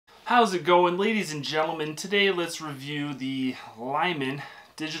How's it going, ladies and gentlemen? Today let's review the Lyman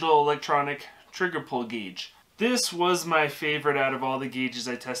digital electronic trigger pull gauge. This was my favorite out of all the gauges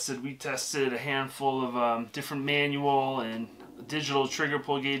I tested. We tested a handful of different manual and digital trigger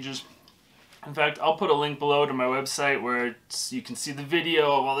pull gauges. In fact, I'll put a link below to my website where you can see the video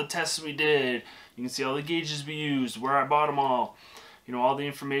of all the tests we did. You can see all the gauges we used, where I bought them all, you know, all the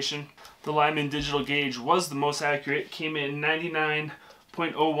information. The Lyman digital gauge was the most accurate, came in 99.01%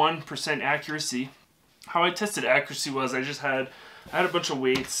 accuracy. How I tested accuracy was I had a bunch of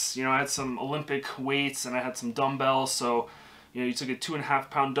weights. You know, I had some Olympic weights and I had some dumbbells. So, you know, you took a 2.5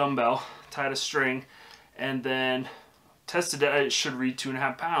 pound dumbbell, tied a string, and then tested it. It should read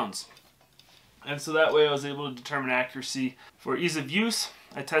 2.5 pounds. And so that way I was able to determine accuracy. For ease of use,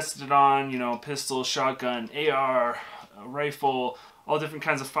 I tested it on, you know, pistol, shotgun, AR, rifle, all different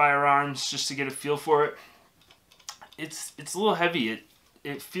kinds of firearms just to get a feel for it. It's a little heavy.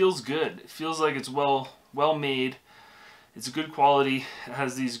 It feels good. It feels like it's well made. It's a good quality. It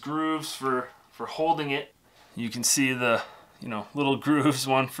has these grooves for holding it. You can see the, you know, little grooves,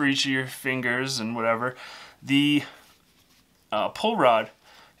 one for each of your fingers and whatever. The pull rod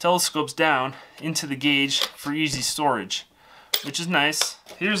telescopes down into the gauge for easy storage, which is nice.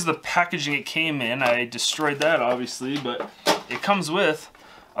 Here's the packaging it came in. I destroyed that obviously, but it comes with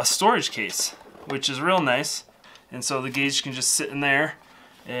a storage case, which is real nice. And so the gauge can just sit in there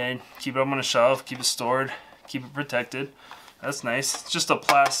and keep it up on a shelf, keep it stored, keep it protected. That's nice. It's just a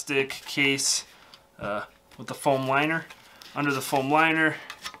plastic case with the foam liner. Under the foam liner,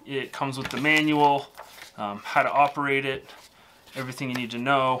 it comes with the manual, how to operate it, everything you need to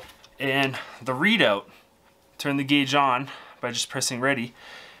know, and the readout. Turn the gauge on by just pressing ready.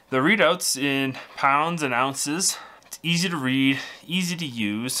 The readout's in pounds and ounces. It's easy to read, easy to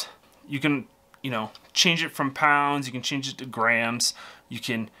use. You can, you know, change it from pounds, you can change it to grams, you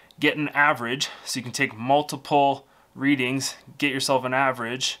can get an average, so you can take multiple readings, get yourself an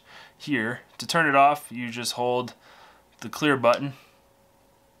average here. To turn it off, you just hold the clear button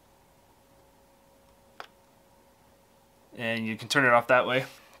and you can turn it off that way.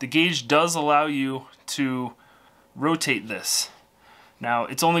 The gauge does allow you to rotate this. Now,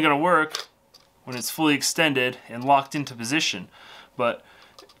 it's only going to work when it's fully extended and locked into position,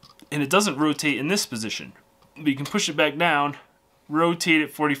 and it doesn't rotate in this position. But you can push it back down, rotate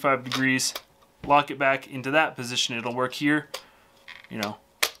it 45 degrees, lock it back into that position. It'll work here, you know,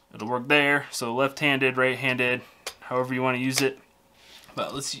 it'll work there. So left-handed, right-handed, however you want to use it.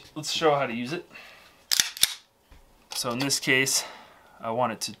 But let's show how to use it. So in this case, I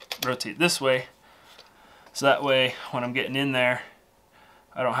want it to rotate this way. So that way, when I'm getting in there,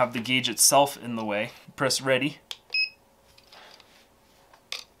 I don't have the gauge itself in the way. Press ready.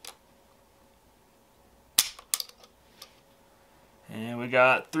 And we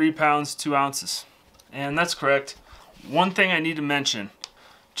got 3 pounds, 2 ounces. And that's correct. One thing I need to mention,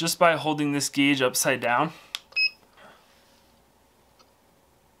 just by holding this gauge upside down,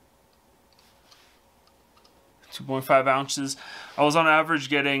 .5 ounces. I was on average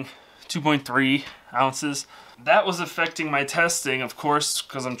getting 2.3 ounces. That was affecting my testing, of course,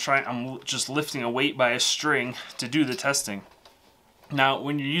 because I'm just lifting a weight by a string to do the testing. Now,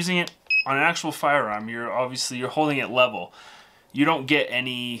 when you're using it on an actual firearm, you're holding it level. You don't get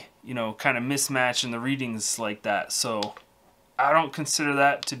any, you know, kind of mismatch in the readings like that. So I don't consider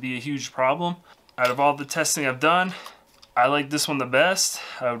that to be a huge problem. Out of all the testing I've done, I like this one the best.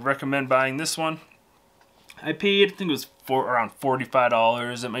 I would recommend buying this one. I paid, I think it was around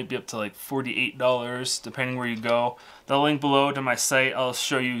 $45. It might be up to like $48 depending where you go. The link below to my site, I'll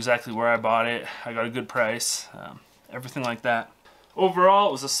show you exactly where I bought it. I got a good price, everything like that. Overall,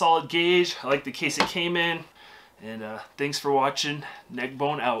 it was a solid gauge. I like the case it came in. And thanks for watching.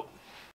 Neckbone out.